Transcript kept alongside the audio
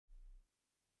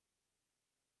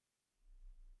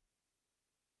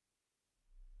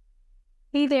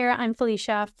Hey there, I'm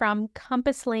Felicia from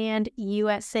Compass Land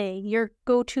USA, your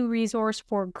go-to resource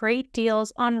for great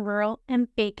deals on rural and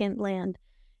vacant land.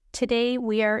 Today,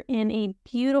 we are in a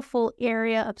beautiful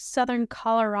area of southern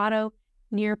Colorado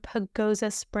near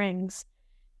Pagosa Springs.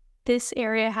 This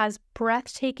area has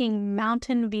breathtaking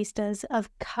mountain vistas of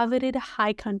coveted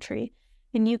high country,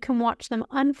 and you can watch them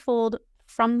unfold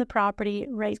from the property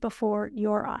right before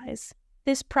your eyes.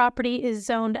 This property is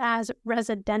zoned as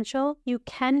residential. You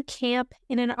can camp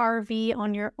in an RV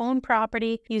on your own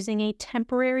property using a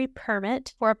temporary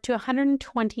permit for up to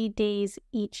 120 days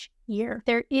each year.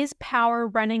 There is power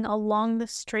running along the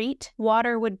street.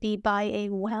 Water would be by a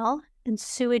well, and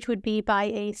sewage would be by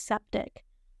a septic.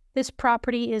 This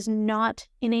property is not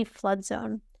in a flood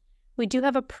zone. We do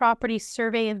have a property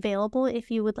survey available if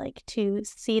you would like to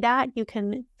see that. You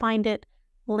can find it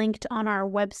linked on our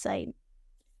website.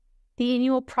 The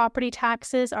annual property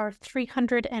taxes are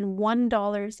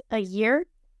 $301 a year.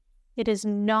 It is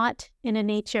not in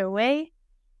an HOA,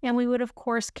 and we would, of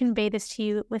course, convey this to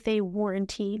you with a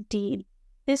warranty deed.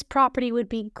 This property would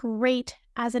be great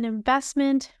as an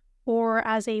investment or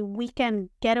as a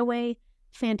weekend getaway.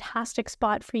 Fantastic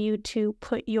spot for you to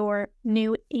put your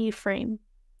new A-frame.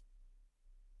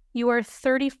 You are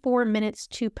 34 minutes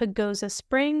to Pagosa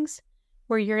Springs,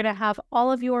 where you're going to have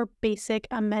all of your basic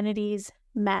amenities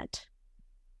met.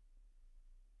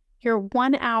 You're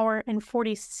 1 hour and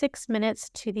 46 minutes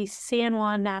to the San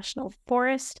Juan National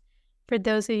Forest. For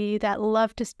those of you that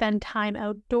love to spend time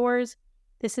outdoors,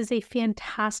 this is a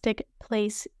fantastic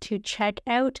place to check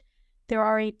out. There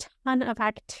are a ton of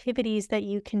activities that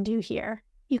you can do here.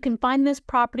 You can find this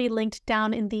property linked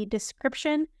down in the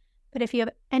description, but if you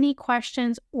have any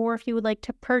questions or if you would like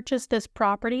to purchase this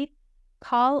property,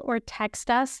 call or text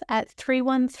us at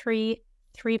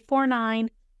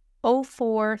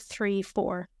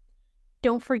 313-349-0434.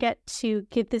 Don't forget to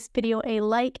give this video a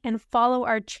like and follow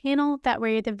our channel. That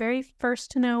way you're the very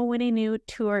first to know when a new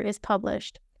tour is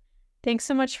published. Thanks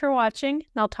so much for watching, and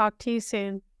I'll talk to you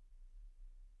soon.